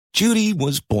Judy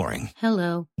was boring.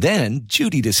 Hello. Then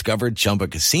Judy discovered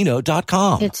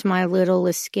ChumbaCasino.com. It's my little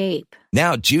escape.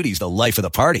 Now Judy's the life of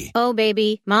the party. Oh,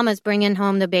 baby, mama's bringing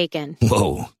home the bacon.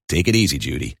 Whoa, take it easy,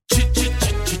 Judy.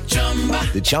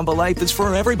 The Chumba life is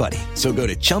for everybody. So go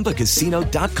to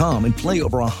ChumbaCasino.com and play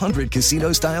over 100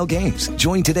 casino-style games.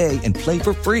 Join today and play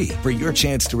for free for your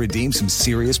chance to redeem some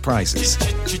serious prizes.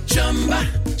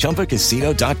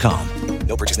 ChumbaCasino.com.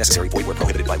 No purchase necessary. Void where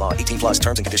prohibited by law. 18+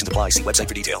 terms and conditions apply. See website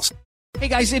for details. Hey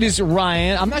guys, it is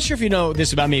Ryan. I'm not sure if you know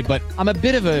this about me, but I'm a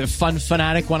bit of a fun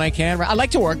fanatic when I can. I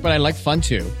like to work, but I like fun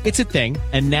too. It's a thing.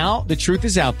 And now the truth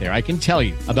is out there. I can tell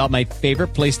you about my favorite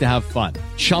place to have fun.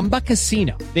 Chumba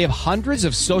Casino. They have hundreds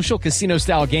of social casino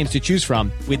style games to choose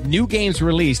from with new games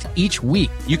released each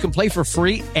week. You can play for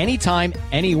free anytime,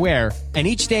 anywhere. And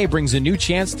each day brings a new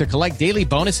chance to collect daily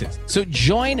bonuses. So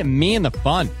join me in the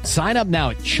fun. Sign up now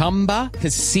at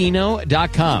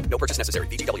ChumbaCasino.com. No purchase necessary.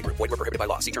 VGW. Void where prohibited by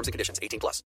law. See terms and conditions.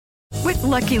 18+. With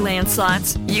Lucky Land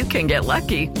Slots, you can get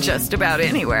lucky just about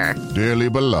anywhere. Dearly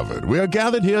beloved, we are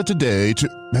gathered here today to...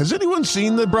 Has anyone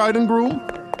seen the bride and groom?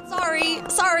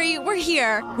 Sorry, we're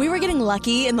here. We were getting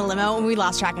lucky in the limo and we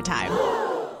lost track of time.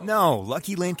 No,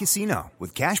 Lucky Land Casino,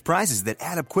 with cash prizes that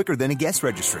add up quicker than a guest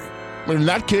registry. In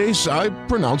that case, I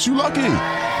pronounce you lucky.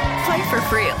 Play for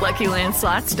free at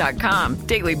LuckyLandSlots.com.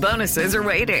 Daily bonuses are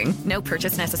waiting. No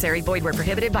purchase necessary. Void where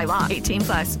prohibited by law.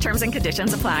 18+. Terms and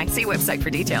conditions apply. See website for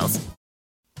details.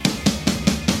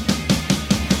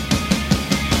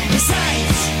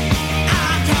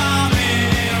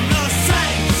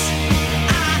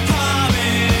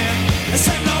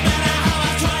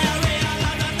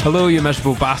 Hello, you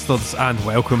miserable bastards, and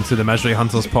welcome to the Misery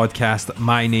Hunters podcast.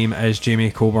 My name is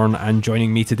Jamie Coburn, and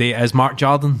joining me today is Mark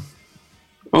Jardine.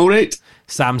 All right.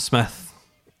 Sam Smith.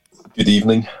 Good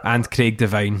evening. And Craig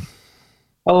Devine.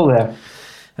 Hello there.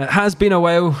 It has been a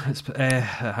while. It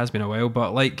has been a while,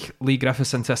 but like Lee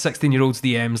Griffiths into a 16-year-old's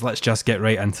DMs, let's just get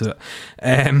right into it.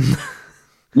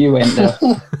 You went there.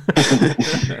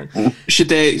 Should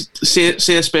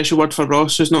say a special word for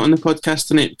Ross, who's not on the podcast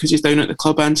tonight because he's down at the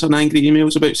club answering angry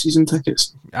emails about season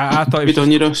tickets. I thought he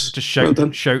was Ross. Just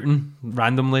shouting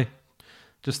randomly,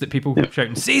 just at people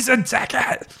shouting season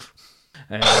ticket.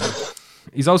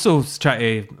 He's also trying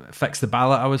to fix the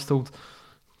ballot, I was told.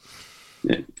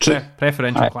 Yeah,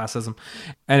 preferential classism.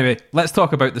 Anyway, let's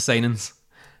talk about the signings.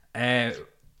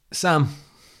 Sam,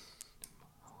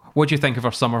 what do you think of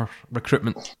our summer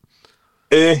recruitment?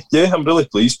 Yeah, I'm really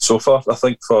pleased so far. I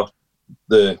think for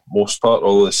the most part,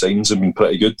 all of the signings have been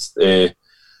pretty good.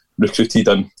 Recruited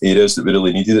in areas that we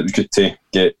really needed. It was good to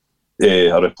get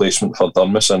a replacement for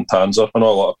Durmus and Tanzer. I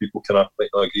know a lot of people kind of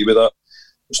agree with that.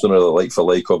 It's not really like for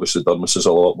like. Obviously, Durmus is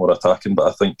a lot more attacking, but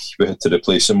I think we had to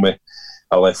replace him with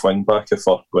a left wing back if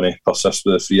we're going to persist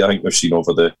with the three. I think we've seen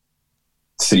over the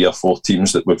 3 or 4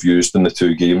 teams that we've used in the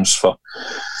 2 games for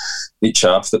each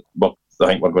half that I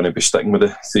think we're going to be sticking with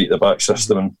the 3 at the back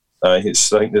system. And I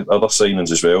think the other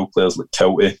signings as well, players like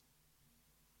Kilty,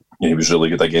 he was really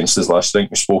good against us last night.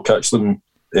 We spoke actually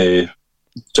in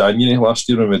January last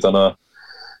year when we done a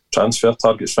transfer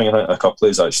targets thing. I think a couple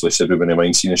of us actually said we wouldn't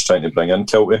mind seeing us trying to bring in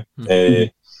Kilty.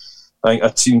 I think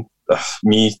I'd seen,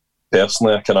 me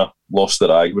personally, I kind of lost the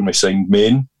rag when we signed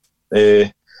Main.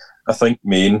 I think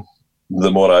Main, the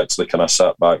more I actually kind of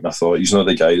sat back and I thought, he's not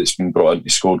the guy that's been brought in to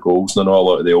score goals. And I know a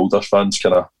lot of the older fans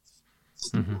kind of,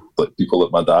 like people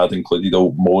like my dad included,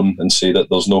 all moan and say that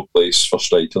there's no place for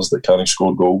strikers that can't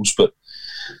score goals. But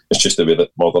it's just the way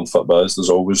that modern football is. There's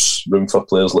always room for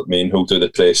players like Main who'll do the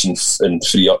press and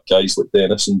free up guys like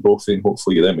Dennis and Brophy and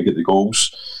hopefully get them to get the goals.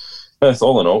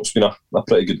 All in all, it's been a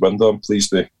pretty good window. I'm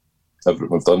pleased with everything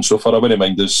we've done so far. I wouldn't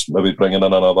mind us maybe bringing in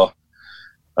another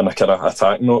and a kind of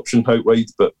attacking option out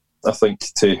wide, but I think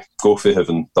to go for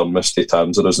having Durmus to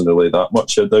Tanzer isn't really that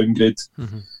much a downgrade.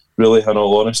 Really, in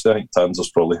all honesty, I think Tanzer's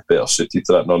probably better suited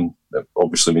to that. And it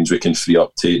obviously means we can free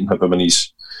up Tate and have him in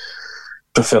his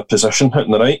preferred position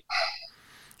hitting the right.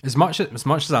 As much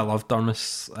as I love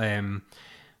Durmus, I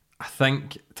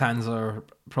think Tanzer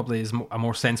probably is a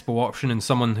more sensible option and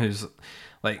someone who's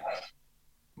like,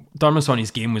 Durmus on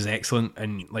his game was excellent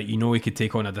and like he could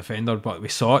take on a defender, but we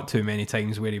saw it too many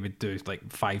times where he would do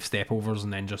like 5 step overs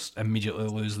and then just immediately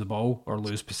lose the ball or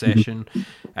lose possession,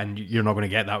 and you're not going to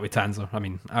get that with Tanzer. I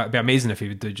mean, it'd be amazing if he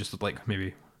would do just like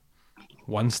maybe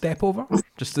 1 step over,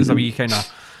 just as a wee kind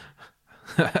of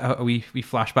a wee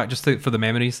flashback, just for the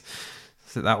memories.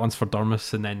 So that one's for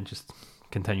Durmus, and then just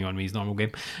continue on with his normal game.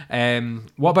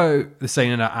 What about the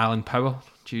signing of Alan Powell?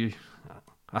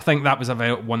 I think that was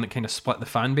one that kind of split the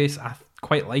fan base. I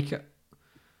quite like it.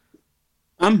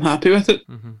 I'm happy with it,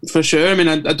 for sure. I mean,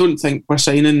 I don't think we're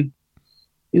signing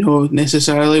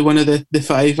necessarily one of the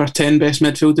 5 or 10 best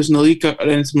midfielders in the league or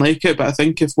anything like it. But I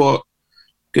think if what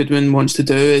Goodwin wants to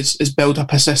do is build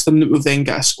up a system that will then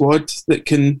get a squad that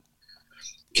can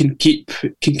keep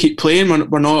playing.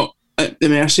 We're not at the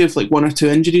mercy of like 1 or 2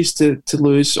 injuries to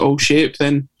lose all shape.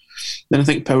 Then I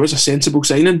think Power's a sensible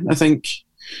signing. I think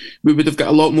we would have got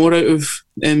a lot more out of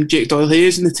Jake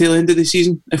Doyle-Hayes in the tail end of the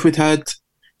season if we'd had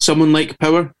someone like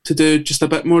Power to do just a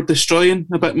bit more destroying,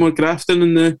 a bit more grafting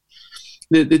in the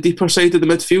deeper side of the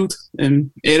midfield.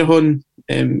 Erehon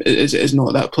is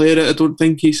not that player. I don't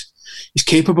think he's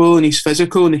capable and he's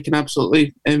physical and he can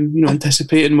absolutely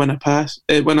anticipate and win a pass,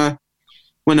 win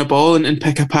a ball and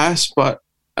pick a pass. But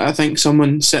I think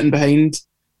someone sitting behind,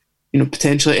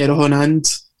 potentially Erehon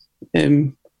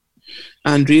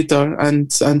and Reid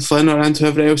and Flynn and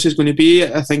whoever else is going to be,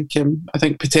 I think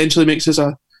potentially makes us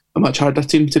a much harder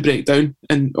team to break down,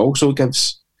 and also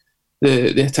gives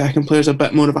the attacking players a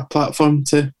bit more of a platform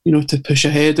to push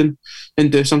ahead and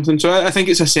do something. So I think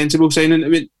it's a sensible signing. I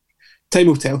mean, time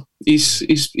will tell. His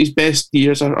best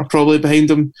years are probably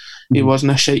behind him. He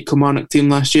wasn't a shite Kilmarnock team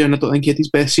last year, and I don't think he had his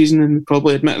best season, and would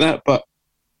probably admit that. But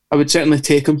I would certainly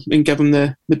take him and give him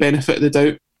the benefit of the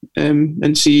doubt,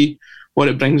 and see what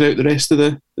it brings out the rest of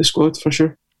the squad for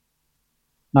sure.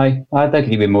 I'd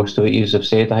agree with most of what you have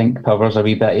said. I think Power's a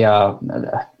wee bit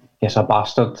a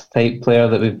bastard type player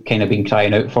that we've kind of been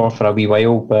crying out for a wee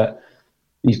while, but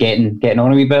he's getting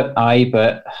on a wee bit.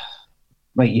 But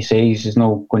like you say, he's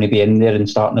not going to be in there and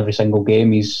starting every single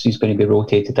game. He's going to be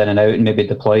rotated in and out and maybe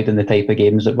deployed in the type of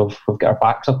games that we've got our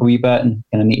backs up a wee bit and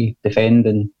kind of need to defend.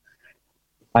 And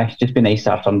it's just be nice to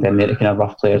have somebody in there to kind of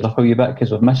rough players up a wee bit,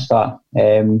 because we've missed that.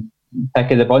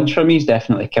 Pick of the bunch for me is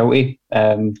definitely Kilty.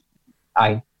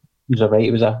 He was right.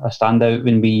 It was a standout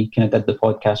when we kind of did the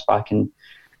podcast back in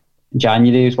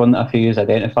January. It was one that a few has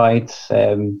identified,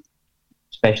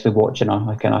 especially watching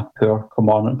a kind of poor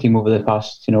Kilmarnock team over the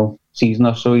past season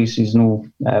or so. He's not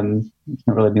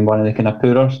really been one of the kind of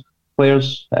poorer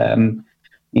players.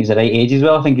 He's the right age as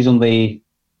well. I think he's only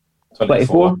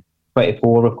 24. We've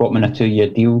got him in a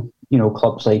 2-year deal.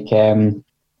 Clubs like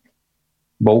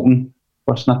Bolton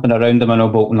were sniffing around him. I know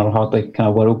Bolton are hardly kind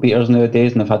of world beaters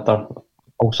nowadays, and they've had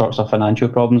all sorts of financial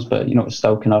problems, but it's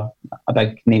still kind of a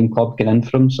big name club getting in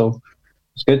for him, so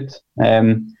it's good.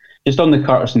 Just on the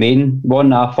Curtis Main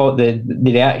one, I thought the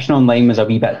reaction online was a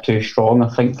wee bit too strong. I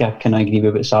think I can agree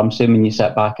with what Sam said. When you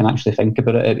sit back and actually think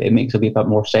about it, it makes a wee bit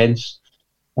more sense.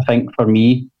 I think for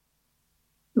me,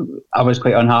 I was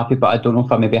quite unhappy, but I don't know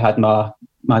if I maybe had my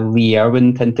Lee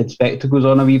Irwin tinted spectacles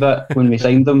on a wee bit when we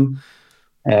signed him.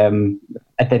 I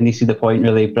didn't see the point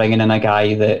really bringing in a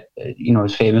guy that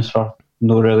is famous for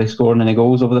not really scoring any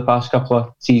goals over the past couple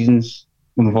of seasons,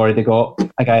 when we've already got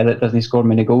a guy that doesn't score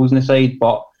many goals in the side.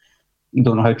 But you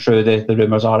don't know how true the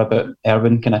rumours are about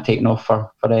Irwin kind of taking off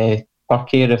for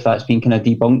Turkey, if that's been kind of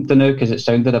debunked now, because it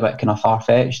sounded a bit kind of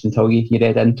far-fetched until you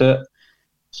read into it.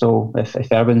 So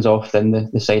if Irwin's off, then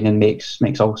the signing makes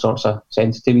all sorts of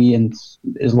sense to me, and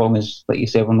as long as, like you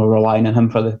say, we're not relying on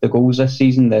him for the goals this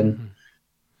season, then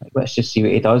let's just see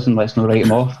what he does, and let's not write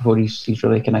him off before he's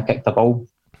really kind of kicked the ball.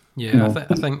 Yeah,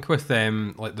 I think with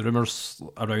like the rumours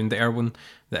around Irwin,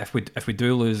 that if we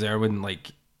do lose Irwin,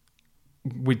 like,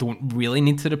 we don't really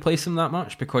need to replace him that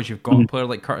much, because you've got a player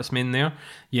like Curtis Main there.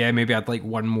 Yeah, maybe I'd like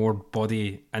one more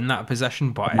body in that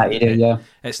position, but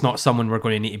it's not someone we're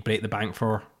going to need to break the bank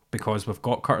for, because we've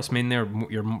got Curtis Main there.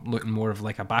 You're looking more of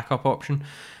like a backup option.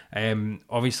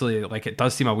 Obviously, like, it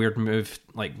does seem a weird move,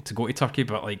 like, to go to Turkey,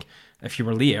 but like, if you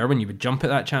were Lee Irwin, you would jump at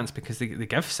that chance, because they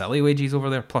give silly wages over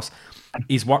there. Plus,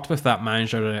 he's worked with that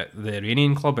manager at the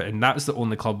Iranian club, and that's the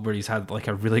only club where he's had like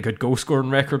a really good goal scoring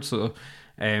record. So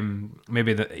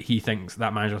maybe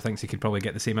that manager thinks he could probably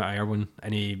get the same out of Irwin,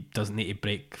 and he doesn't need to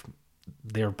break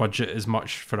their budget as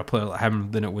much for a player like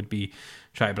him than it would be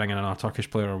try to bring in another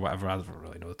Turkish player or whatever. I don't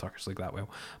really know the Turkish league that well,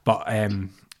 but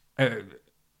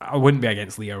I wouldn't be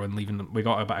against Lee Irwin leaving. We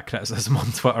got a bit of criticism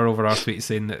on Twitter over our tweet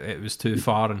saying that it was too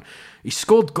far, and he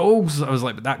scored goals. I was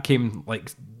like, but that came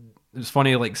like, it was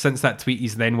funny, like, since that tweet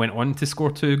he's then went on to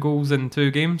score 2 goals in 2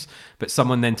 games, but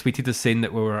someone then tweeted us saying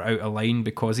that we were out of line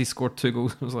because he scored 2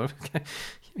 goals. I was like, okay,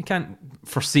 we can't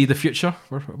foresee the future.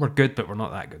 We're good, but we're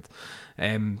not that good.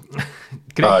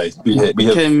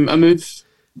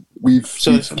 We've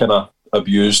kind of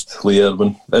abused Lee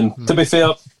Irwin, and to be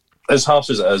fair, as harsh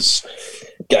as it is,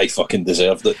 guy fucking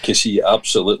deserved it, because he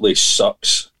absolutely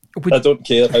sucks. I don't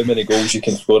care how many goals you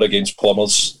can score against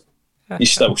plumbers.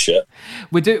 He's still shit.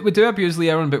 We do abuse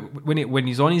Lee Irwin, but when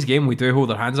he's on his game, we do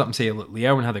hold our hands up and say, look, Lee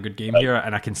Irwin had a good game here,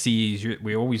 and I can see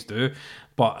we always do.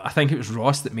 But I think it was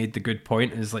Ross that made the good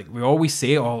point, is like, we always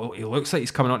say, oh, he looks like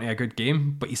he's coming onto a good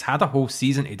game, but he's had a whole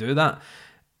season to do that.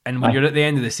 And when you're at the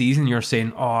end of the season, you're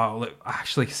saying, oh, look,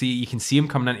 actually, you can see him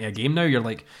coming into a game now. You're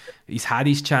like, he's had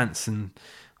his chance, and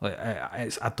like,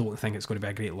 I don't think it's going to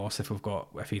be a great loss if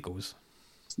he goes.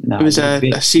 No, it was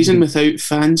a season without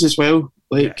fans as well.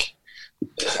 Like,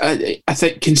 I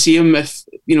think can see him if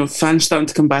fans starting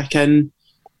to come back in.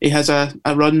 He has a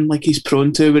run like he's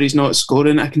prone to where he's not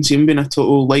scoring. I can see him being a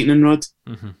total lightning rod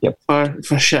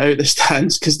for shout out the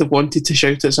stands because they've wanted to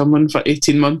shout at someone for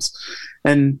 18 months,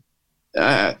 and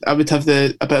I would have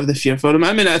a bit of the fear for him.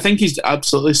 I mean, I think he's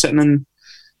absolutely sitting in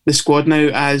the squad now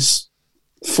as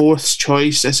fourth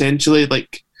choice, essentially,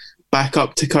 like back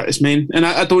up to Curtis Main, and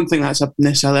I don't think that's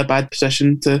necessarily a bad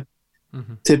position to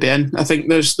be in. I think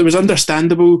there was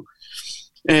understandable,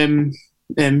 kind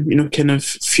of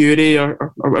fury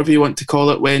or whatever you want to call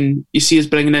it when you see us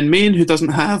bringing in Main, who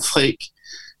doesn't have like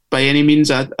by any means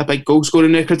a big goal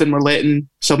scoring record, and we're letting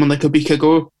someone like Obika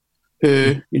go,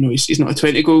 who he's not a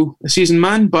 20 goal a season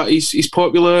man, but he's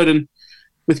popular and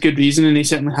with good reason, and he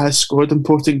certainly has scored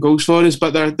important goals for us.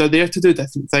 But they're there to do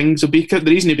different things. Obika,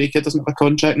 the reason Obika doesn't have a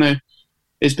contract now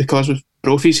is because with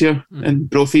Brophy's here, and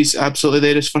Brophy's absolutely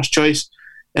there as first choice.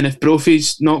 And if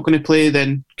Brophy's not going to play,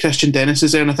 then Christian Dennis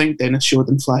is there, and I think Dennis showed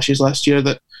in flashes last year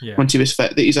that once he was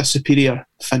fit, that he's a superior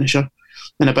finisher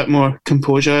and a bit more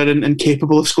composure and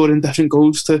capable of scoring different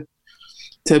goals to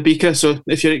Obika. So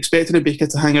if you're expecting Obika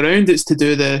to hang around, it's to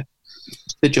do the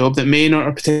job that Main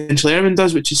or potentially Irwin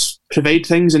does, which is provide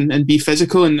things and be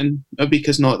physical. And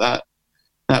Obika's not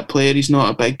that player. He's not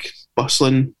a big,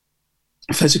 bustling,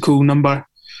 physical number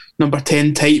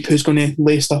 10 type who's going to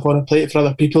lay stuff on a plate for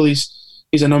other people.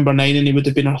 He's a number 9, and he would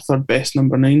have been our third best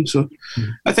number 9. So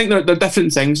I think they're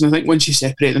different things, and I think once you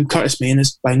separate them, Curtis Main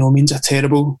is by no means a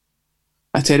terrible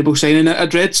signing.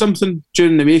 I'd read something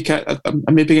during the week. I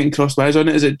may be getting crosswise on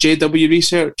it. Is it JW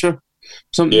Researcher?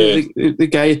 Something. Yeah. The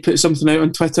guy had put something out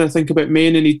on Twitter, I think, about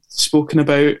Main, and he'd spoken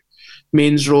about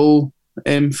Main's role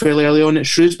fairly early on at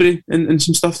Shrewsbury and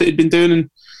some stuff that he'd been doing, and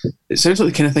it sounds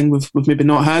like the kind of thing we've maybe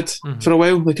not had for a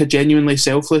while, like a genuinely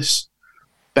selfless,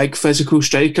 big physical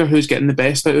striker who's getting the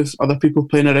best out of other people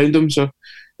playing around him. So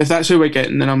if that's who we're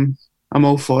getting, then I'm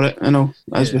all for it. And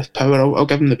as with Power, I'll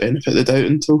give him the benefit of the doubt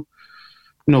until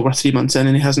we're 3 months in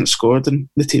and he hasn't scored and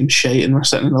the team's shite and we're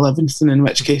sitting in 11th, and in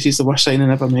which case he's the worst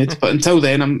signing ever made. But until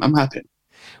then, I'm happy.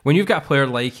 When you've got a player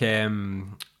like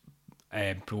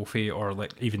Brophy or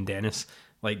like even Dennis,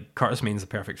 like Curtis Main's the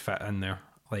perfect fit in there,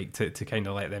 like to kind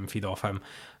of let them feed off him.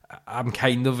 I'm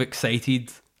kind of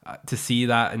excited to see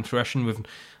that in fruition with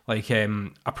like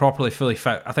a properly fully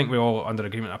fit, I think we're all under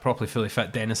agreement, a properly fully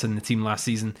fit Dennis in the team last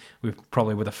season, we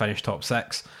probably would have finished top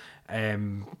 6.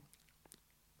 Eamon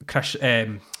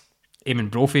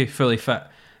Brophy fully fit,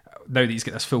 now that he's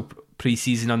got this full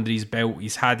pre-season under his belt,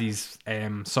 he's had his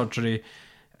surgery.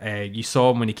 You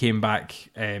saw him when he came back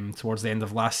towards the end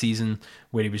of last season,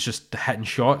 where he was just hitting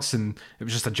shots, and it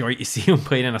was just a joy to see him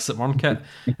playing in a St Mirren kit.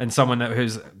 And someone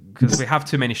who's, because we have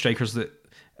too many strikers that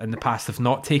in the past have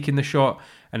not taken the shot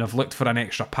and have looked for an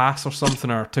extra pass or something,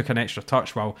 or took an extra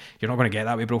touch. Well, you're not going to get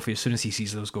that with Brophy. As soon as he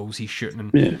sees those goals, he's shooting,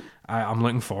 and I'm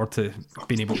looking forward to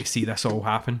being able to see this all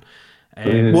happen.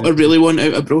 What I really want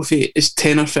out of Brophy is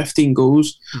 10 or 15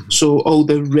 goals. So all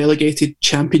the relegated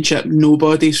championship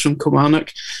nobodies from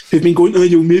Kilmarnock who've been going,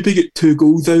 you'll maybe get 2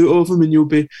 goals out of him and you'll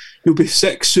be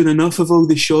 6 soon enough of all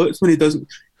the shots, when he doesn't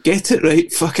get it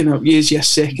right. Fucking up, use your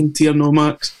second tier no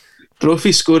marks.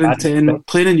 Brophy scoring 10,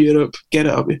 playing in Europe, get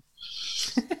it up.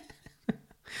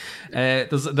 There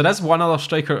is one other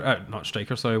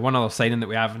one other signing that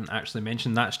we haven't actually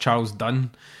mentioned. That's Charles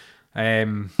Dunn.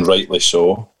 Rightly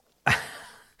so.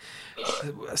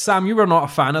 Sam, you were not a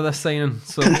fan of this signing,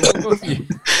 so we'll go with you.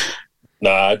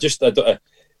 Nah, I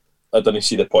didn't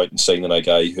see the point in signing a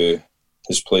guy who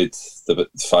has played the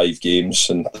 5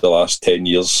 games in the last 10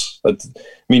 years. I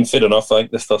mean, fair enough. I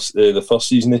think the first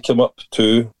season they came up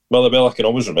to Motherwell, I can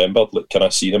always remember kind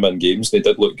of seeing them in games. They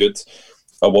did look good.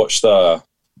 I watched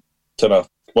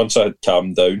once I had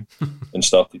calmed down and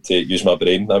started to use my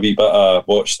brain a wee bit, I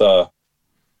watched a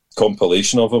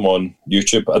compilation of him on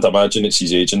YouTube. I'd imagine it's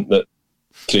his agent that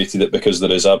created it, because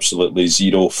there is absolutely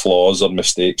zero flaws or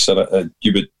mistakes in it.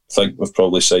 You would think we've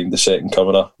probably signed the second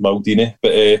coming of Maldini,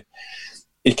 but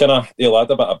he'll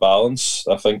add a bit of balance.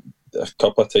 I think a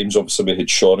couple of times, obviously, we had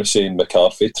Shaughnessy and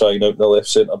McCarthy trying out in the left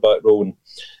centre back role, and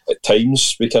at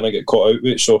times we kind of get caught out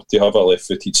with it. So to have a left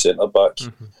footed centre back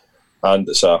and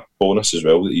it's a bonus as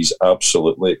well that he's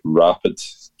absolutely rapid.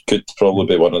 Could probably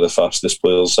be one of the fastest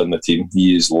players in the team.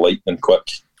 He is lightning quick.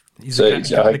 It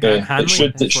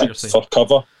should for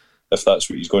cover. If that's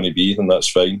what he's going to be, then that's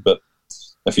fine. But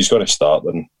if he's going to start,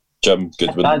 then Jim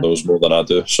Goodwin knows more than I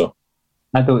do. So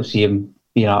I don't see him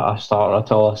being a starter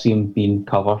at all. I see him being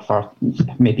cover for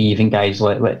maybe even guys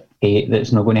like Tate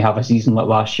that's not going to have a season like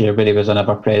last year where he was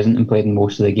never present and played in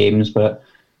most of the games, but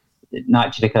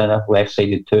naturally kind of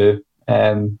left-sided too.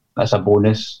 That's a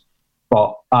bonus.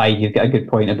 But you've got a good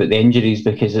point about the injuries,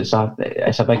 because it's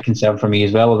a big concern for me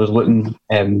as well. I was looking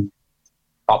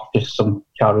up just some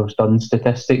Charles Dunn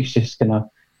statistics, just kind of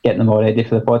getting them all ready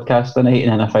for the podcast tonight,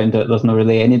 and then I found out there's not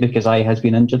really any because has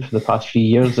been injured for the past 3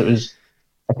 years.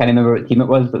 I can't remember what team it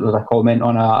was, but there was a comment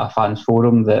on a fans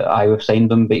forum that have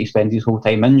signed him, but he spends his whole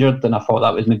time injured, and I thought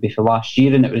that was maybe for last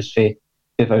year, and it was for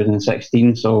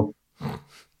 2016. So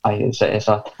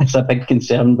it's a big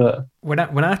concern. But when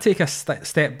I take a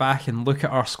step back and look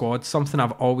at our squad, something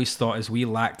I've always thought is we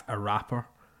lacked a rapper.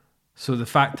 So the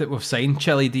fact that we've signed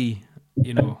Chili D,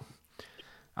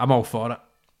 I'm all for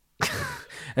it.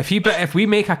 If we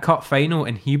make a cup final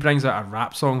and he brings out a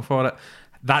rap song for it,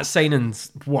 that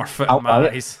signing's worth it in my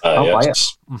eyes.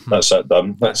 That's it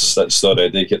done. That's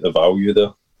already get the value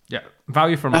there. Yeah,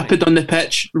 value for money. Rapid on the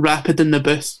pitch, rapid in the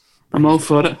booth. I'm all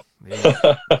for it.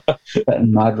 Yeah.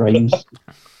 Mad rhymes.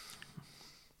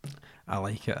 I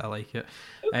like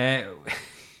it.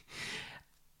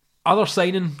 Other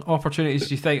signing opportunities,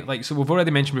 do you think? So we've already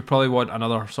mentioned we probably want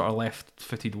another sort of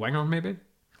left-footed winger, maybe?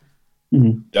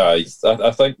 Mm-hmm. Yeah,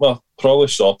 I think we're probably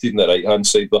sorted on the right-hand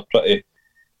side. We're pretty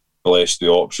blessed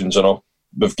with options and all.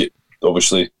 We've got,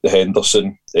 obviously,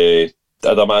 Henderson.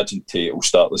 I'd imagine Tate will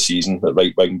start the season at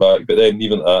right wing back, but then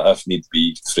even if need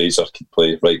be, Fraser could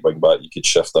play right wing back. You could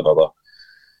shift another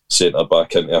centre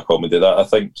back into accommodate that. I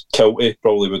think Kilty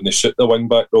probably wouldn't suit the wing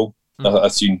back role.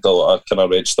 I've seen a lot of kind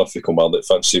of read stuff with Kilmarnock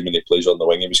fans saying when he plays on the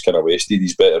wing, he was kind of wasted.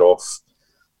 He's better off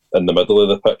in the middle of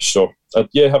the pitch. So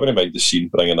having in mind the scene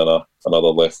bringing in another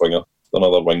left winger,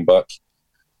 another wing back.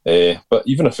 But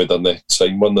even if we didn't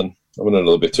sign one, then I wouldn't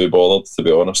really be too bothered, to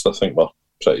be honest. I think we're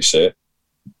pretty set.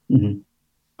 Mm-hmm.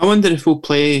 I wonder if we'll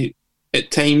play at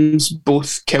times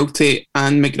both Kilty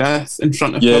and McGrath in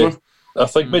front of Power. I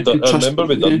think I remember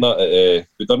we done that.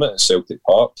 We done it at Celtic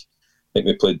Park. I think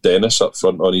we played Dennis up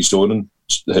front on his own and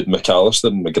had McAllister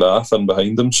and McGrath in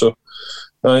behind him. So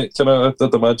I'd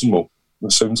imagine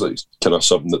it sounds like kind of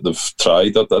something that they've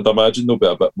tried. I'd imagine there'll be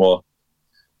a bit more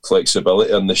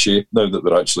flexibility in the shape now that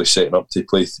we're actually setting up to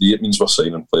play three. It means we're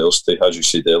signing players to, as you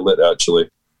said earlier, to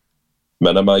actually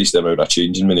minimise the amount of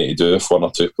changing we need to do if one or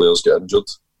two players get injured.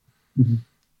 Mm-hmm.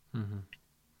 Mm-hmm.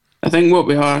 I think what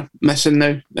we are missing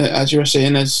now, as you were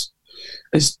saying, is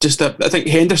just that I think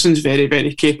Henderson's very,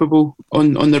 very capable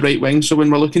on the right wing. So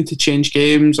when we're looking to change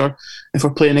games, or if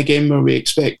we're playing a game where we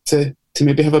expect to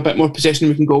maybe have a bit more possession,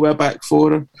 we can go with a back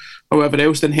four or whatever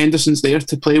else, then Henderson's there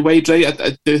to play wide right.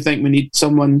 I do think we need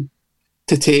someone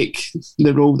to take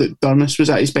the role that Durmus was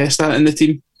at his best at in the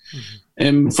team. Mm-hmm.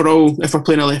 If we're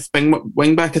playing a left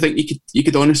wing back, I think you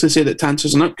could honestly say that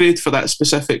Tanser's an upgrade for that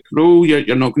specific role.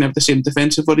 You're not going to have the same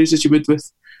defensive worries as you would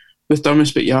with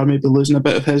Durmus, but you are maybe losing a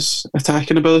bit of his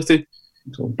attacking ability.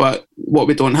 But what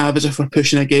we don't have is, if we're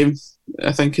pushing a game,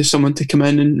 I think, is someone to come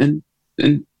in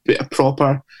and be a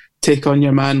proper take on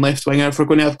your man left winger. If we're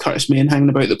going to have Curtis Main hanging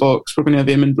about the box, we're going to have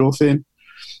Eamon Brophy and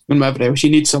whatever else, you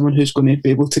need someone who's going to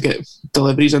be able to get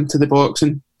deliveries into the box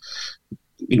and,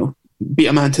 beat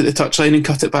a man to the touchline and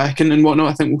cut it back and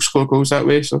whatnot. I think we'll score goals that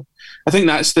way. So I think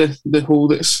that's the hole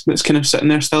that's kind of sitting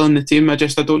there still in the team. I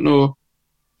don't know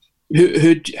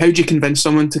how do you convince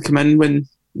someone to come in when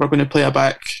we're going to play a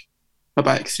back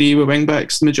three with wing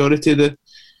backs the majority of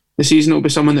the season. It'll be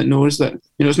someone that knows that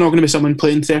it's not going to be someone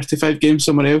playing 35 games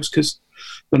somewhere else, because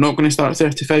they're not going to start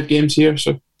 35 games here.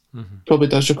 So probably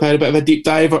does require a bit of a deep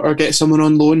dive, or get someone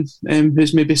on loan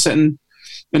who's maybe sitting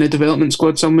in a development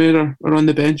squad somewhere or on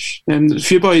the bench. There's a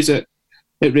few boys at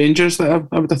Rangers that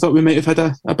I would have thought we might have had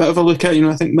a bit of a look at.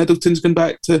 I think Middleton's gone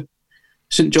back to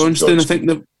St Johnstone. I think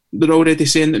they're already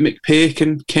saying that McPake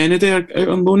and Kennedy are out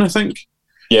on loan, I think.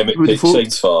 Yeah, McPake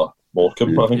signed for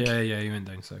Morecambe, I think. Yeah, he went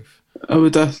down south. I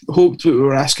would have hoped we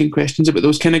were asking questions about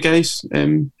those kind of guys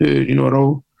who are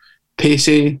all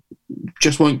pacey,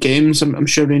 just want games. I'm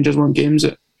sure Rangers want games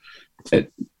at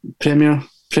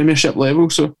Premiership level.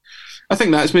 So I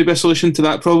think that's maybe a solution to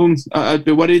that problem. I'd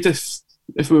be worried if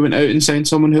we went out and signed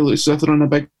someone who looks as if they're on a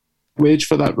big wage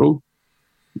for that role,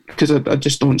 because I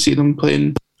just don't see them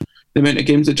playing the amount of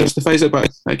games that justifies it. But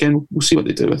again, we'll see what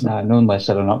they do with it. No unless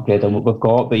they're an upgrade on what we've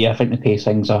got. But yeah, I think the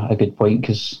pacing's a good point,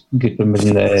 because Goodwin was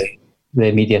in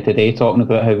the media today talking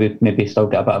about how we maybe still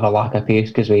get a bit of a lack of pace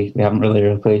because we haven't really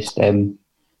replaced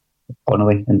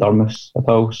Connolly and Dormus at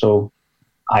all. So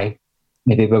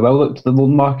maybe we will look to the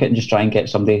loan market and just try and get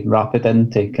somebody rapid in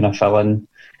to kind of fill in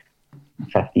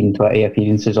 15, 20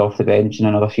 appearances off the bench and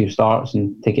another few starts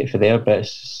and take it for there. But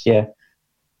it's,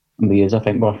 I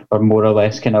think we're more or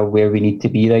less kind of where we need to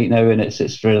be right now, and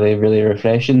it's really, really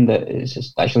refreshing that it's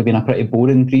just actually been a pretty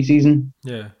boring pre-season.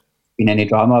 Yeah. Been any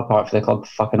drama apart from the club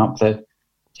fucking up the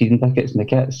season tickets and the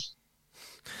kits.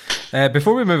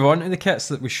 Before we move on to the kits,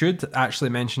 that we should actually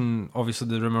mention, obviously,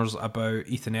 the rumours about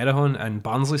Ethan Erdogan and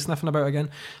Barnsley sniffing about again.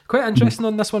 Quite interesting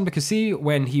on this one, because see,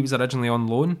 when he was originally on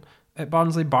loan at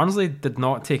Barnsley did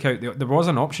not take out... There was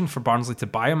an option for Barnsley to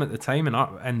buy him at the time,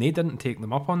 and they didn't take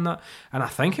them up on that. And I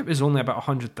think it was only about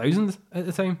 100,000 at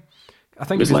the time. I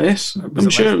think it was less. I'm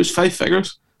sure it was 5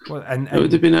 figures. Well, and it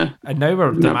would have been and now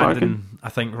we're demanding, I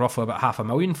think, roughly about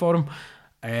 $500,000 for him.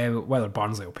 Whether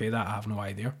Barnsley will pay that, I have no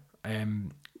idea.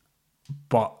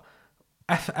 But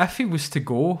if he was to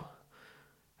go,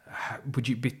 would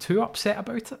you be too upset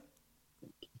about it?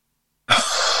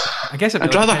 I guess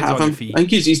I'd rather have him. I think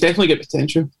he's definitely got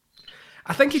potential.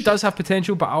 I think he does have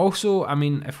potential, but also, I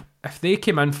mean, if they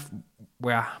came in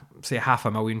with, say,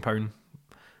 £500,000,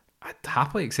 I'd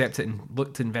happily accept it and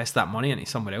look to invest that money into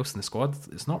somewhere else in the squad.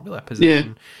 It's not really a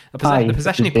position. Yeah. The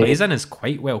position he plays in is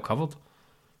quite well covered.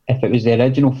 If it was the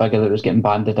original figure that was getting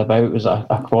bandied about, it was a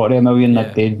 $250,000,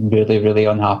 I'd be really, really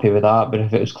unhappy with that. But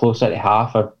if it was closer to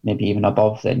half or maybe even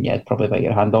above, then yeah, I'd probably bite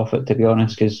your hand off it, to be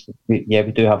honest, because we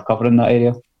do have cover in that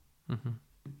area. Mm-hmm.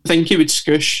 I think he would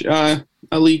squish a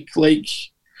league like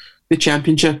the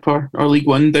Championship or League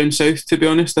One down south, to be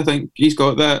honest. I think he's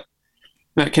got that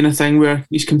kind of thing where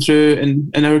he's come through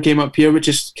in our game up here, which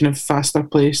is kind of faster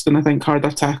paced and I think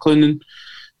harder tackling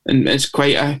and it's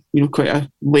quite a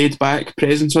laid back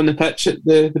presence on the pitch at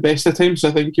the best of times. So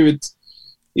I think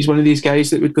he's one of these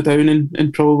guys that would go down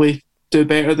and probably do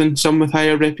better than some with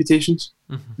higher reputations.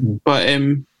 Mm-hmm. But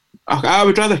I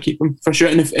would rather keep him for sure.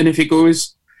 And if he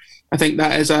goes, I think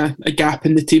that is a gap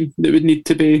in the team that would need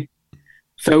to be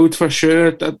filled for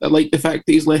sure. I like the fact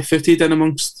that he's left-footed in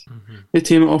amongst the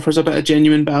team. It offers a bit of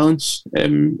genuine balance.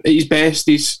 At his best,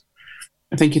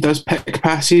 I think he does pick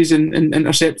passes and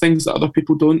intercept things that other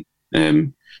people don't.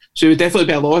 So it would definitely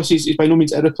be a loss. He's by no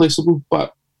means irreplaceable,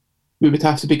 but we would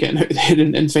have to be getting out there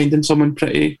and finding someone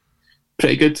pretty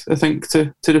good, I think,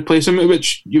 to replace him,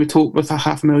 which you would hope with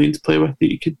 $500,000 to play with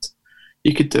that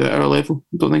you could do at our level.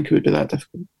 I don't think it would be that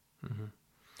difficult.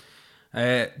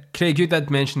 Craig, you did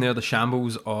mention there the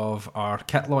shambles of our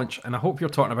kit launch, and I hope you're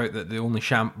talking about that the only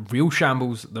real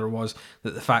shambles there was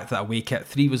that the fact that away kit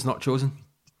 3 was not chosen.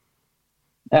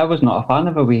 I was not a fan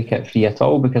of away kit 3 at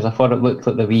all because I thought it looked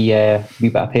like the wee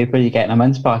bit of paper you get in a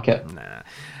mince packet. Nah.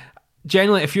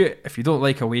 Generally, if you don't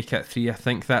like away kit 3, I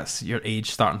think that's your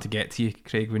age starting to get to you,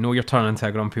 Craig. We know you're turning into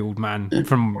a grumpy old man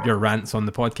from your rants on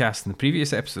the podcast in the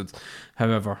previous episodes.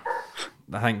 However,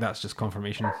 I think that's just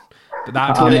confirmation. But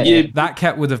that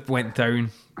kit would have went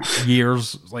down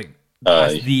years,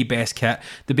 as the best kit.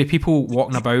 There'd be people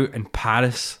walking about in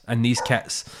Paris in these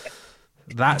kits.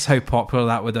 That's how popular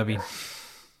that would have been.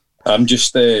 I'm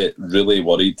just really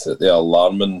worried at the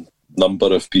alarming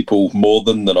number of people, more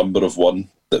than the number of one,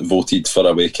 that voted for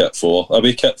away kit 4.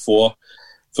 Away kit 4,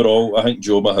 for all, I think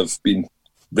Joma have been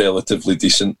relatively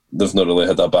decent. They've not really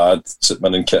had a bad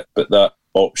winning kit, but that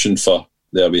option for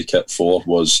the away kit 4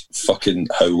 was fucking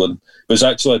howling. It was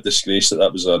actually a disgrace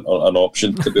that was an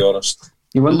option, to be honest.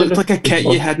 It looked like a kit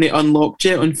you hadn't unlocked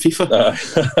yet on FIFA.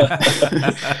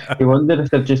 You wonder if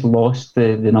they've just lost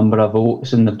the number of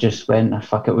votes and they've just went,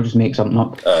 fuck it, we'll just make something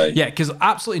up. Yeah, because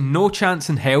absolutely no chance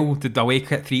in hell did the away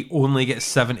kit 3 only get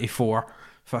 74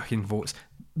 fucking votes.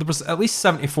 There was at least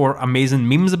 74 amazing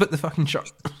memes about the fucking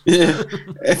shirt. Yeah.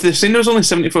 If they've seen there's only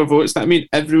 74 votes, that means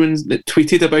everyone that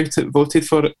tweeted about it voted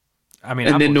for it. I mean,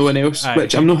 and then no one else,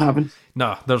 which I'm not having.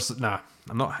 I'm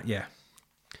not. Yeah,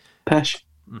 pish.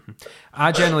 Mm-hmm.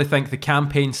 I generally think the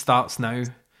campaign starts now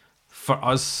for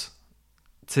us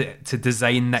to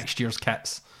design next year's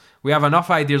kits. We have enough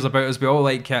ideas about us. We all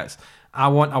like kits. I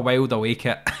want a wild away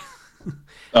kit.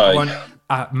 I want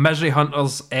a Misery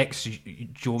Hunters X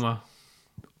Joma.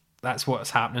 That's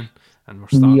what's happening, and we're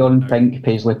starting neon pink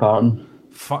Paisley Parton.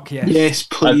 Fuck yes. Yes,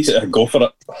 please. Go for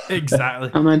it. Exactly.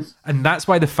 I'm in. And that's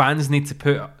why the fans need to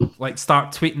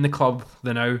start tweeting the club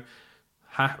the now.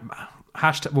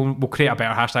 Hashtag, we'll create a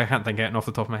better hashtag. I can't think of it off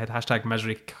the top of my head. Hashtag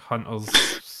Misery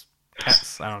Hunters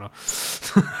Pits. I don't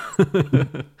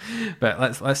know. But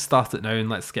let's start it now and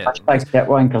let's get. Hashtag Get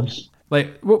Wankers.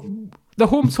 The The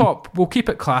home top, we'll keep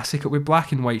it classic. It'll be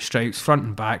black and white stripes, front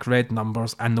and back, red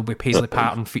numbers, and there'll be paisley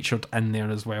pattern featured in there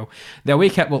as well. The away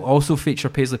kit will also feature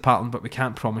paisley pattern, but we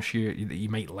can't promise you that you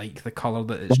might like the colour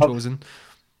that it's chosen.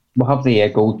 We'll have the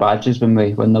gold badges when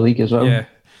we win the league as well. Yeah.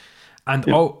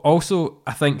 And also,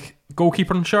 I think,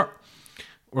 goalkeeper shirt,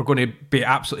 we're going to be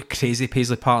absolutely crazy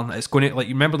paisley pattern. It's going to, like,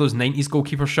 you remember those 90s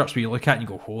goalkeeper shirts where you look at and you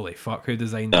go, holy fuck, who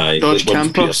designed that? George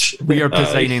Campos. We are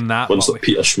designing that. Ones that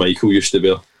Peter Schmeichel used to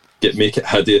wear. Make it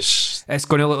hideous. It's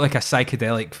going to look like a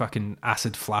psychedelic fucking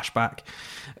acid flashback.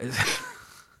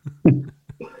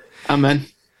 I'm in.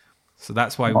 So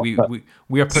that's why we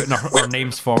are putting our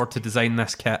names forward to design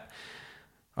this kit.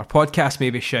 Our podcast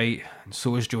may be shite, and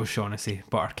so is Joe Shaughnessy,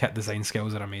 but our kit design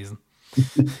skills are amazing.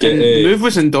 The move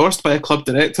was endorsed by a club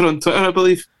director on Twitter, I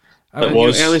believe. It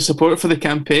was. Early support for the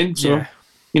campaign. So,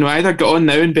 either get on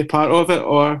now and be part of it,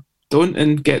 or don't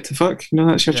and get to fuck.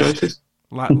 That's your choices.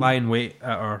 Lie in wait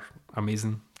at our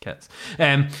amazing kits.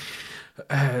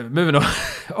 Moving on.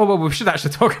 Oh, well, we should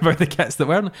actually talk about the kits that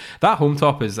weren't. That home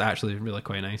top is actually really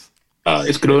quite nice.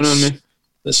 It's grown on me.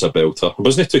 It's a belter. I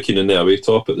wasn't too keen on the away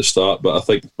top at the start, but I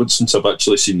think since I've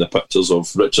actually seen the pictures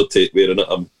of Richard Tate wearing it,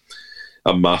 I'm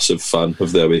a massive fan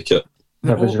of the away kit.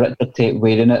 There was Richard Tate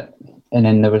wearing it, and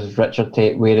then there was Richard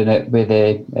Tate wearing it with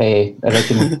the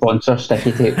original sponsor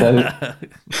sticky taped out.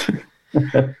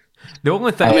 The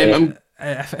only thing,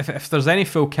 if there's any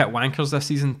full kit wankers this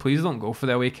season, please don't go for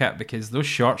the away kit, because those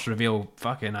shorts reveal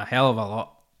fucking a hell of a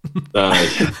lot.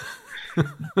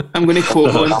 I'm going to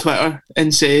quote on Twitter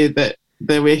and say that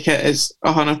the away kit is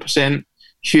 100%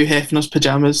 Hugh Hefner's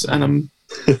pyjamas, and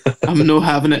I'm no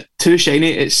having it. Too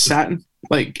shiny. It's satin.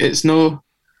 Like, it's no.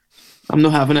 I'm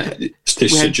not having it.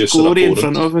 We had glory in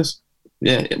front of us.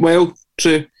 Yeah, well,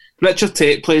 true. Richard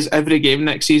Tate plays every game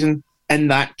next season in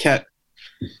that kit.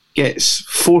 Gets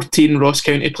 14 Ross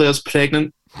County players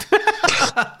pregnant.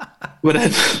 We're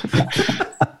in.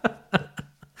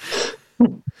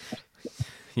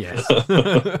 Yes.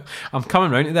 I'm coming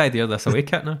round to the idea of this away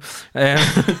kit now.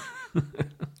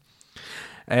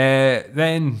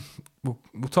 Then we'll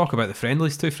talk about the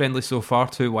friendlies. 2 friendlies so far,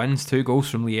 2 wins, 2 goals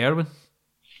from Lee Erwin.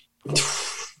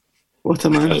 What a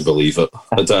man. I can't believe it.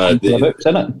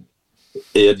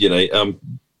 United.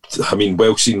 I mean,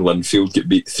 well seen Linfield get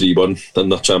beat 3-1 in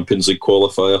their Champions League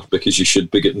qualifier, because you should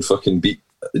be getting fucking beat.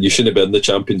 You shouldn't be in the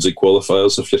Champions League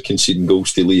qualifiers if you're conceding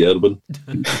goals to Lee Erwin.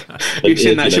 You're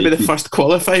saying that should be the first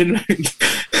qualifying round?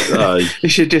 Aye. You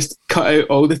should just cut out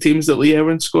all the teams that Lee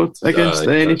Erwin scored against at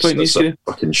any point in his career.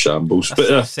 Fucking shambles. But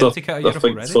I think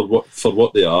for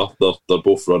what they are, they're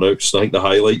both run-outs. I think the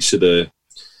highlights of the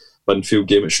Linfield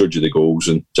game, it showed you the goals,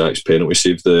 and Jack's penalty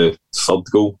saved the third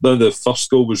goal. No, the first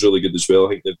goal was really good as well. I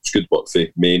think it was good work for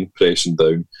Main, pressing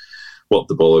down, worked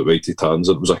the ball out wide to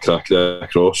Tanzer. It was a crack there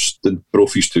across.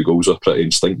 Brophy's 2 goals are pretty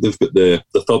instinctive, but the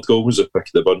third goal was a pick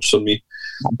of the bunch for me.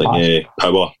 I think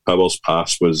Power's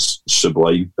pass was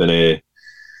sublime, and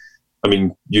I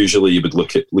mean, usually you would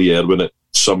look at Lee Erwin at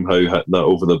somehow hitting that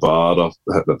over the bar or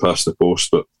hitting it past the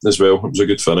post, but as well, it was a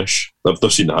good finish. I've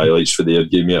not seen the highlights for the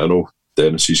game yet. I know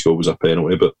Dennis's goal was a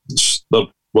penalty, but they're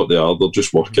what they are. They're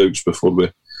just workouts before we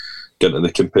get into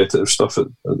the competitive stuff at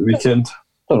the weekend.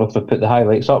 I don't know if they put the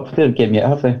highlights up for their game yet,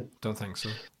 have they? Don't think so.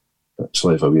 Let's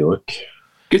have a wee look.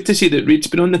 Good to see that Reed's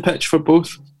been on the pitch for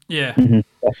both. Yeah.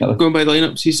 Definitely. Going by the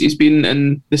lineups, he's been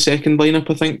in the second lineup,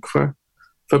 I think, for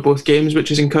both games, which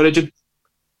is encouraging.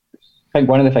 I think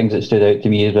one of the things that stood out to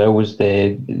me as well was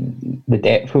the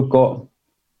depth we've got.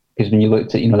 Because when you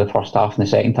looked at the first half and the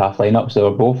second half lineups, they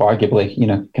were both arguably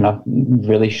kind of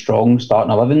really strong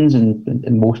starting 11s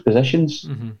in most positions.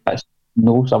 That's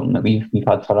something that we've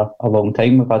had for a long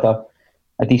time. We've had a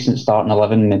decent starting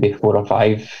 11, maybe 4 or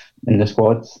 5 in the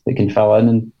squad that can fill in,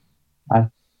 and I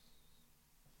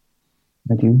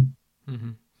do.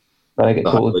 But I get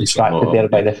totally distracted there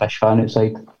by the fish fan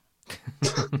outside.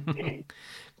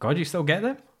 God, you still get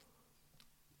that?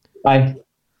 Aye.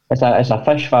 It's a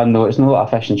fish fan though. It's not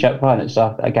a fish and chip fan. It's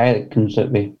a guy that comes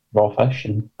out with raw fish.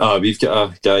 We've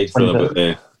got a guy from about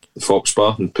the Fox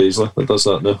Bar in Paisley that does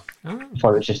that now. I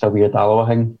thought it's just a weird Alloa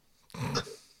thing.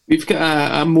 We've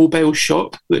got a mobile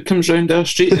shop that comes round our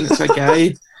street, and it's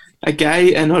a guy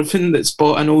in Irvine that's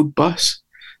bought an old bus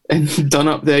and done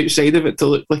up the outside of it to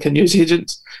look like a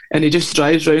newsagent, and he just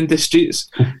drives round the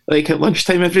streets like at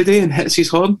lunchtime every day and hits his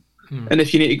horn. And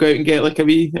if you need to go out and get like a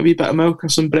wee bit of milk or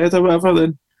some bread or whatever,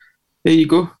 then there you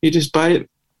go. You just buy it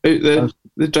out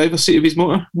the driver's seat of his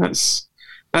motor. That's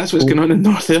what's going on in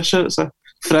North Ayrshire. It's a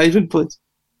thriving place.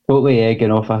 Totally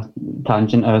egging off a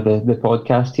tangent of the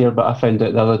podcast here, but I found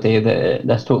out the other day that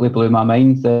this totally blew my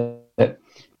mind, that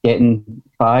getting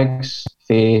bags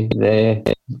for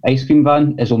the ice cream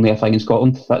van is only a thing in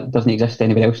Scotland. That doesn't exist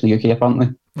anywhere else in the UK,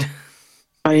 apparently.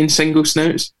 Buying single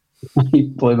snouts. You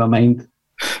blew my mind.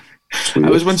 I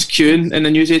was once queuing in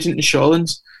a newsagent in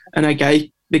Shawlands, and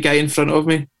the guy in front of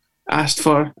me asked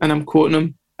for, and I'm quoting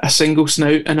him, a single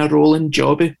snout and a rolling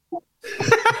jobby.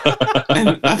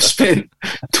 And I've spent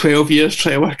 12 years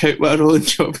trying to work out what a rolling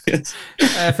jobby is.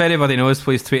 If anybody knows,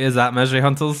 please tweet us at Misery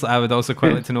Hunters. I would also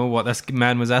quite like to know what this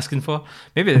man was asking for.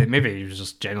 Maybe he was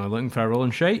just genuinely looking for a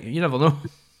rolling shite. You never know.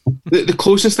 The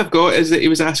closest I've got is that he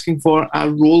was asking for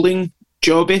a rolling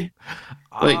jobby.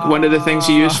 Like one of the things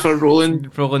you use for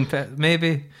rolling. Rolling pit,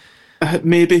 maybe.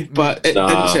 Maybe, but it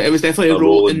didn't say. It was definitely a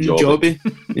rolling jobby.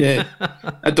 Yeah,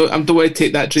 I don't want to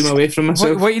take that dream away from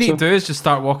myself. What you need to do is just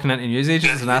start walking into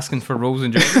newsagents and asking for rolls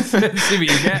and jobbies. See what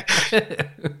you get.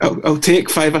 I'll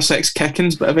take 5 or 6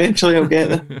 kickings, but eventually I'll get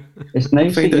there. It's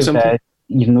nice that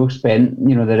you've no spent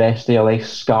the rest of your life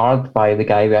scarred by the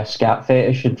guy with a scat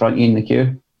fetish in front of you in the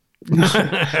queue.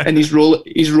 And he's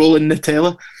rolling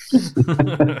Nutella.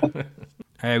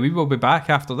 We will be back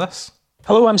after this.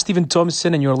 Hello, I'm Stephen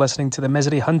Thompson, and you're listening to the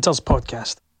Misery Hunters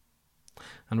podcast.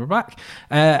 And we're back.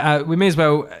 We may as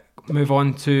well move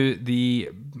on to the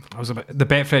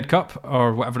Betfred Cup,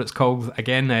 or whatever it's called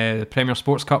again, the Premier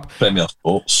Sports Cup. Premier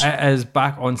Sports. It is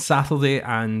back on Saturday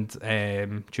and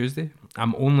Tuesday. I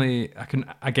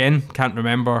can't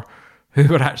remember who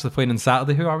we're actually playing on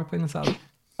Saturday. Who are we playing on Saturday?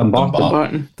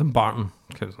 Dumbarton.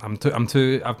 Because I've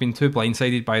been too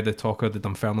blindsided by the talk of the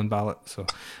Dunfermline ballot, so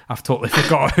I've totally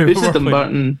forgot who Who's the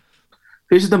Dumbarton?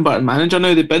 Who's the Dumbarton manager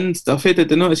now? They binned Duffy, did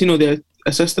they not? Is he the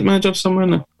assistant manager somewhere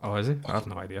now? Oh, is he? I have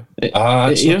no idea.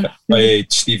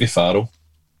 Stevie Farrell.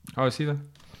 Oh, is he there?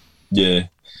 Yeah.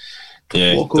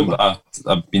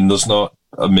 I mean, there's not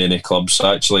many clubs.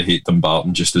 I actually hate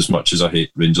Dumbarton just as much as I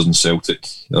hate Rangers and Celtic.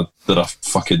 They're a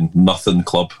fucking nothing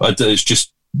club. It's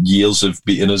just years of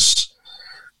beating us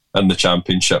in the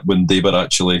Championship when they were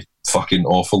actually fucking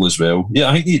awful as well. Yeah,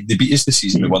 I think they beat us this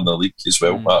season. They won the league as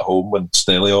well at home when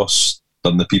Stelios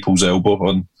done the people's elbow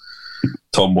on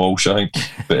Tom Walsh, I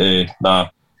think.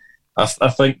 But I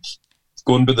think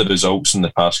going by the results in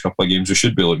the past couple of games, we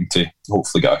should be looking to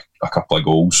hopefully get a couple of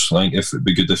goals. I think it'd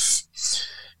be good if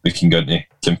we can get into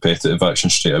competitive action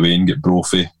straight away and get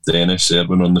Brophy, Dennis,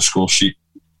 Erwin on the score sheet.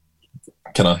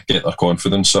 Can I get their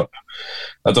confidence up?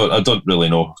 I don't really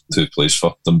know who plays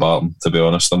for Dumbarton, to be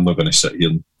honest. I'm not going to sit here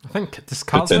and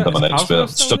pretend I'm an expert.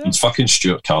 Fucking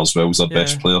Stuart Carswell's their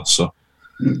best player, so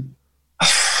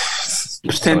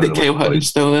pretend that Kyle Hutton's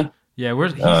still there. Yeah,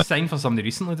 he signed for somebody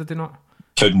recently, did he not?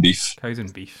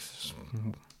 Cowdenbeath.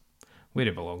 Where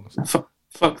he belongs.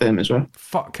 Fuck them as well.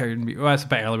 Fuck Cowdenbeath. Well, that's a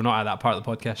bit early. We're not at that part of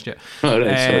the podcast yet. Oh,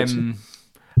 right,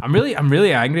 I'm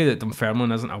really angry that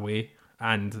Dunfermline isn't away,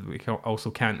 and we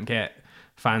also can't get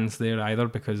fans there either,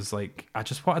 because I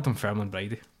just wanted Dunfermline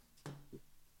Bridie.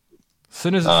 As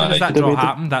soon as that draw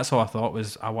happened, that's all I thought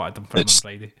was I wanted Dunfermline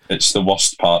Bridie. It's the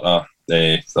worst part of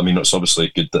it's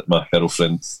obviously good that my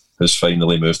girlfriend has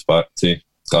finally moved back to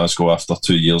Glasgow after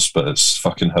 2 years, but it's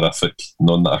fucking horrific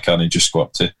knowing that I can't just go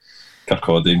up to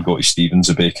Kirkcaldy and go to Stevens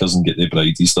or Bakers and get the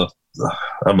Bridies there.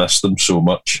 I miss them so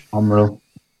much. Unreal.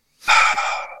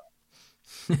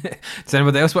 Does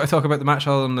anybody else want to talk about the match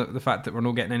other than the fact that we're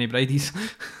not getting any Bridies?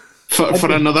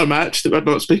 For another match that we're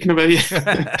not speaking about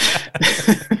yet.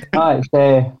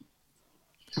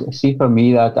 See, for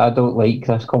me, I don't like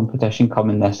this competition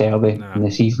coming this early in the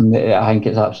season. I think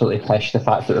it's absolutely pish, the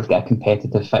fact that we've got a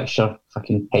competitive fixture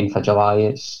fucking 10th of July.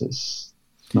 It's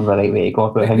not the right way to go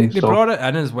about things. They brought it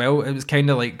in as well. It was kind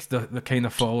of like the kind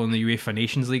of fall in the UEFA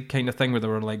Nations League kind of thing, where they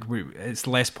were like, it's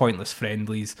less pointless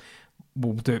friendlies,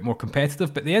 we'll do it more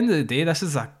competitive. But at the end of the day, this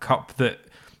is a cup that,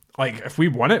 if we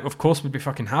won it, of course we'd be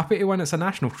fucking happy to win. It's a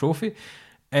national trophy.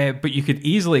 But you could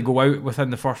easily go out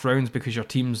within the first rounds because your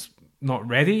team's not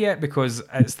ready yet, because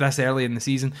it's this early in the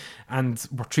season and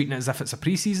we're treating it as if it's a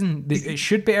pre-season. It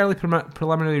should be early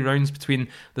preliminary rounds between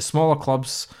the smaller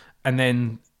clubs, and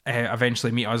then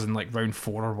eventually meet us in round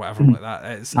 4 or whatever like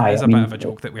that. It's a bit of a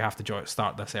joke that we have to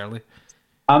start this early.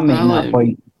 I'm making that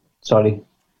point. Sorry.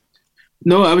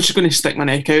 No, I was just going to stick my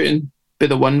neck out and be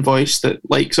the one voice that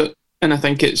likes it, and I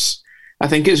think it's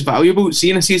valuable.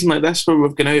 Seeing a season like this where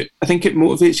we've gone out, I think it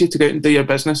motivates you to go out and do your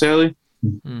business early,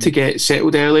 to get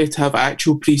settled early, to have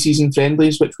actual pre-season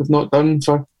friendlies, which we've not done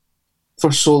for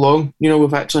so long.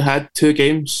 We've actually had 2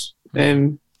 games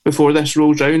before this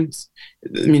rolls round.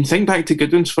 I mean, think back to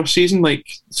Goodwin's first season,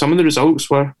 some of the results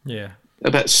were a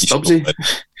bit stubsy.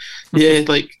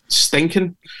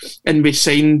 Stinking. And we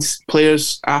signed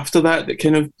players after that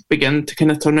kind of began to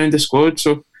kind of turn around the squad.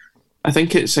 So I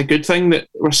think it's a good thing that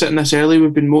we're sitting this early.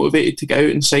 We've been motivated to get out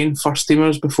and sign first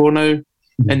teamers before now,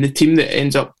 and the team that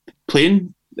ends up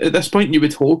playing at this point, you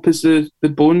would hope, is the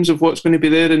bones of what's going to be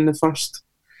there in the first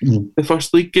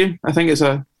league game. I think it's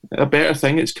a better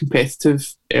thing. It's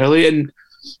competitive early, and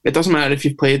it doesn't matter if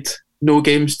you've played no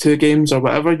games, 2 games, or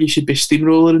whatever. You should be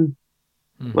steamrolling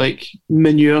like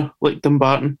manure, like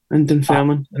Dumbarton and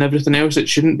Dunfermline and everything else. It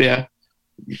just shouldn't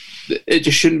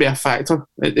be a factor.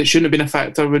 It shouldn't have been a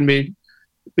factor when we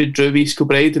drew East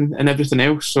Kilbride and everything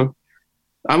else. So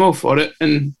I'm all for it,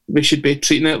 and we should be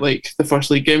treating it like the first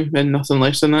league game and nothing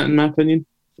less than that, in my opinion.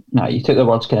 No, you took the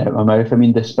words kind of out of my mouth. I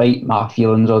mean, despite my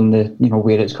feelings on the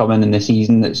where it's coming in the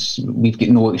season, we've got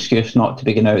no excuse not to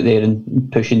be going out there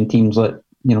and pushing teams like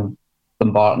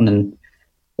Dumbarton and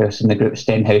else in the group,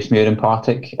 Stenhouse, Muir and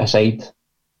Partick aside.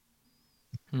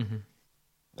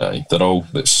 Aye, they're all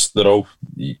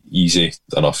easy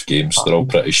enough games. They're all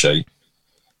pretty shy.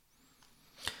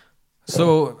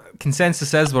 So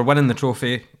consensus is we're winning the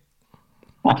trophy.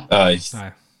 Aye.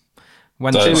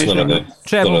 Win Treble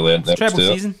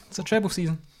season. It's a treble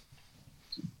season.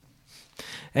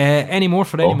 Any more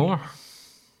for any more?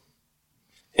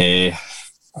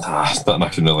 Nothing I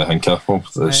can really think of.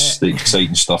 The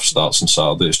exciting stuff starts on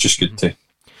Saturday. It's just good to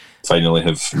finally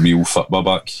have real football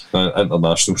back.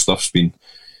 International stuff's been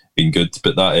good,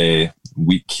 but that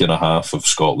week and a half of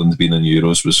Scotland being in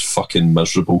Euros was fucking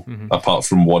miserable, apart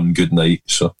from one good night.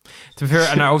 So, to be fair,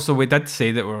 and also we did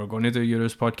say that we were going to do a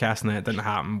Euros podcast, and it didn't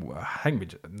happen. I think we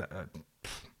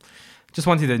just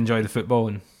wanted to enjoy the football,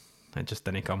 and it just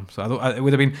didn't come. So it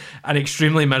would have been an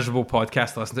extremely miserable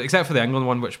podcast to listen to, except for the England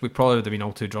one, which we probably would have been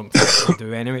all too drunk to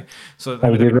do anyway. So I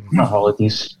would have been on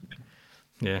holidays.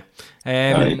 Yeah.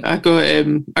 I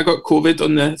got COVID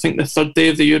on the 3rd day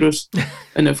of the Euros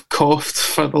and have coughed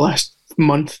for the last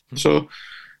month. So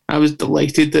I was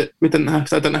delighted that I didn't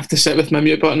have to sit with my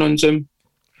mute button on Zoom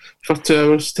for 2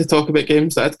 hours to talk about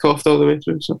games that I'd coughed all the way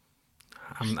through. So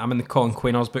I'm in the Colin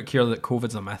Quaynor's book here that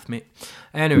COVID's a myth, mate.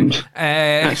 Anyway,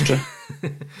 that's true.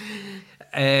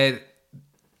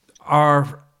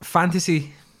 Our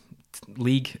fantasy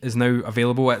league is now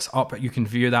available. It's up. You can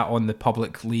view that on the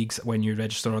public leagues when you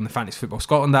register on the Fantasy Football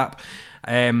Scotland app.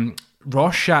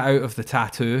 Ross shat out of the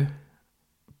tattoo,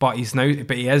 but he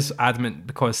is adamant,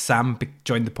 because Sam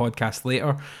joined the podcast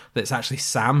later, that it's actually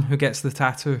Sam who gets the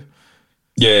tattoo.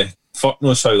 Yeah, fuck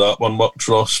knows how that one worked,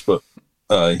 Ross, but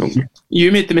aye.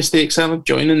 You made the mistake, Sam, of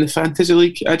joining the fantasy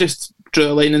league. I just drew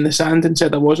a line in the sand and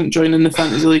said I wasn't joining the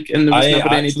fantasy league, and there was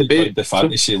never any debate. I joined the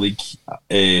fantasy league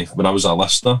when I was a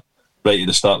listener, right at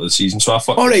the start of the season. So I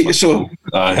fucked. All right, so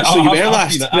you were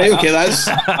last. Right, okay, that's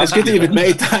good that you've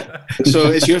admitted that.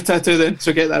 So it's your tattoo then.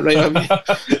 So get that right on me.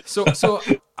 So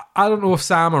I don't know if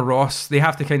Sam or Ross, they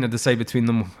have to kind of decide between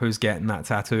them who's getting that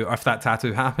tattoo, or if that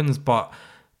tattoo happens. But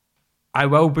I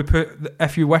will be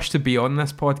if you wish to be on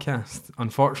this podcast,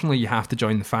 unfortunately you have to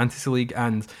join the fantasy league,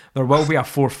 and there will be a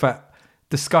forfeit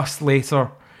discussed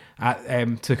later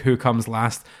to who comes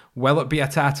last. Will it be a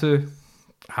tattoo?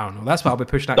 I don't know. That's what I'll be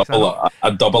pushing next time.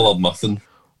 A double or nothing.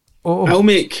 I'll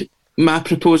make my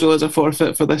proposal as a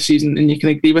forfeit for this season, and you can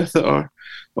agree with it or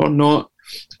not.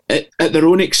 At their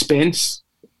own expense,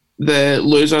 the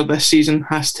loser this season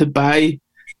has to buy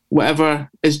whatever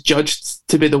is judged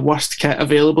to be the worst kit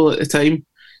available at the time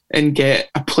and get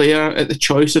a player at the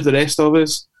choice of the rest of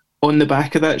us on the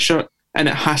back of that shirt, and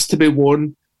it has to be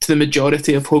worn to the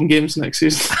majority of home games next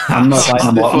season. I'm not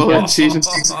buying the following season.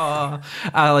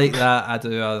 I like that. I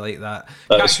do. I like that.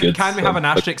 Can we have an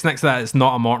asterisk next to that? It's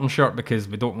not a Morton shirt, because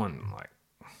we don't want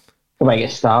I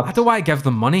get stabbed. I don't want to give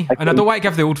them money, and I don't want to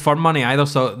give the Old Firm money either.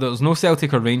 So there's no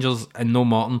Celtic or Rangers and no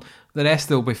Morton. The rest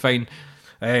will be fine.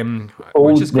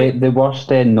 The worst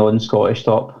non-Scottish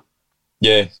top.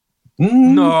 Yeah.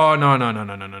 No. Oh no!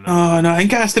 I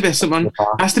think it has to be a St Mirren.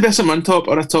 Has to be a St Mirren top,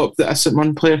 or a top that a St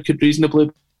Mirren player could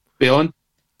reasonably be on.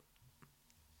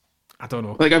 I don't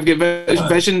know. Like, I've got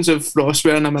visions of Ross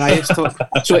wearing a Marias top,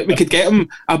 so we could get him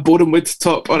a Boreham Wood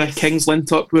top or a Kings Lynn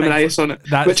top with Marias on it,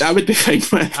 which I would be fine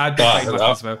with. I'd be fine with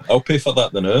as well. I'll pay for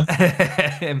that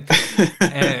then.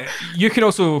 You can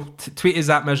also tweet us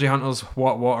at Misery Hunters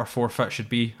what our forfeit should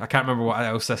be. I can't remember what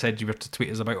else I said you were to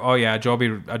tweet us about. Oh yeah, a job.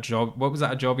 What was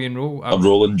that? A jobby and roll? A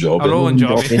rolling job. A rolling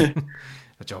jobby.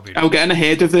 I'll get in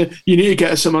ahead of you need to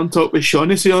get a Simon top with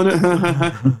Shaughnessy on it.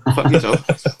 Fuck yourself.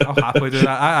 I'll happily do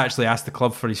that. I actually asked the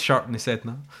club for his shirt and they said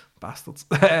no. Bastards.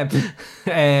 So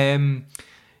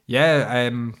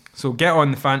get on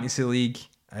the Fantasy League.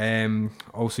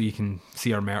 Also you can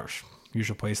see our merch,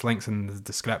 usual place, links in the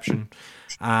description.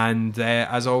 And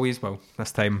as always, well,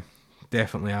 this time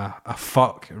definitely a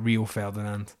fuck Rio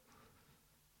Ferdinand.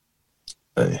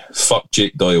 Fuck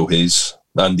Jake Doyle Hayes.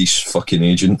 Andy's fucking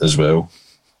agent as well.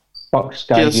 Fuck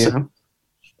Skyview.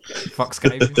 Fuck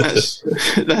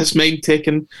Skyview. That's mine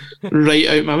taken right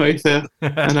out my mouth there.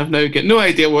 And I've now got no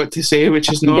idea what to say,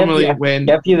 which is normally when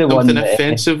something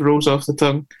offensive rolls off the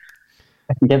tongue.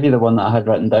 I can give you the one that I had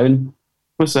written down.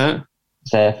 What's that?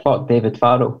 It's fuck David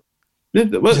Farrell.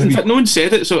 Well, in fact, no one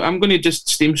said it, so I'm going to just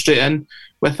steam straight in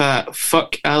with a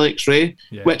fuck Alex Ray,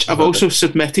 which I've also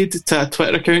submitted to a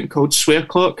Twitter account called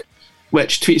Swearclock,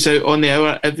 which tweets out on the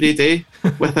hour every day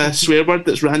with a swear word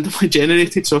that's randomly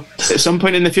generated. So at some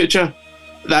point in the future,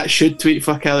 that should tweet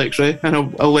fuck Alex Ray, and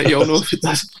I'll let you all know if it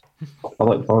does. I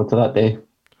look forward to that day.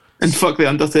 And fuck The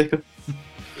Undertaker.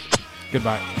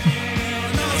 Goodbye.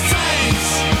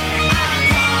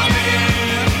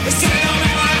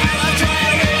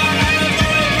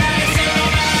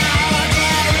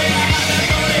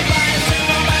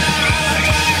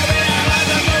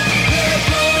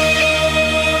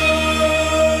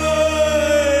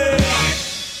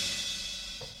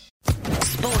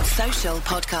 Social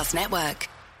Podcast Network.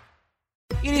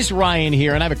 It is Ryan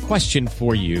here, and I have a question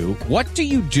for you. What do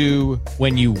you do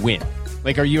when you win?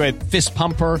 Like, are you a fist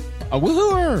pumper, a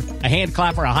woohooer, a hand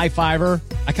clapper, a high fiver?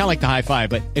 I kind of like the high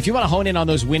five, but if you want to hone in on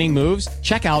those winning moves,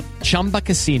 check out Chumba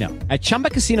Casino. At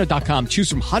ChumbaCasino.com, choose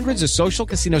from hundreds of social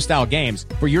casino-style games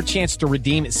for your chance to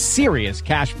redeem serious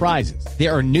cash prizes.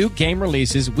 There are new game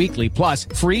releases weekly, plus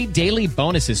free daily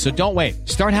bonuses, so don't wait.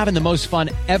 Start having the most fun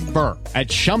ever at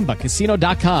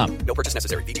ChumbaCasino.com. No purchase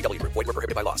necessary. VGW. Void where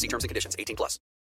prohibited by law. See terms and conditions. 18+.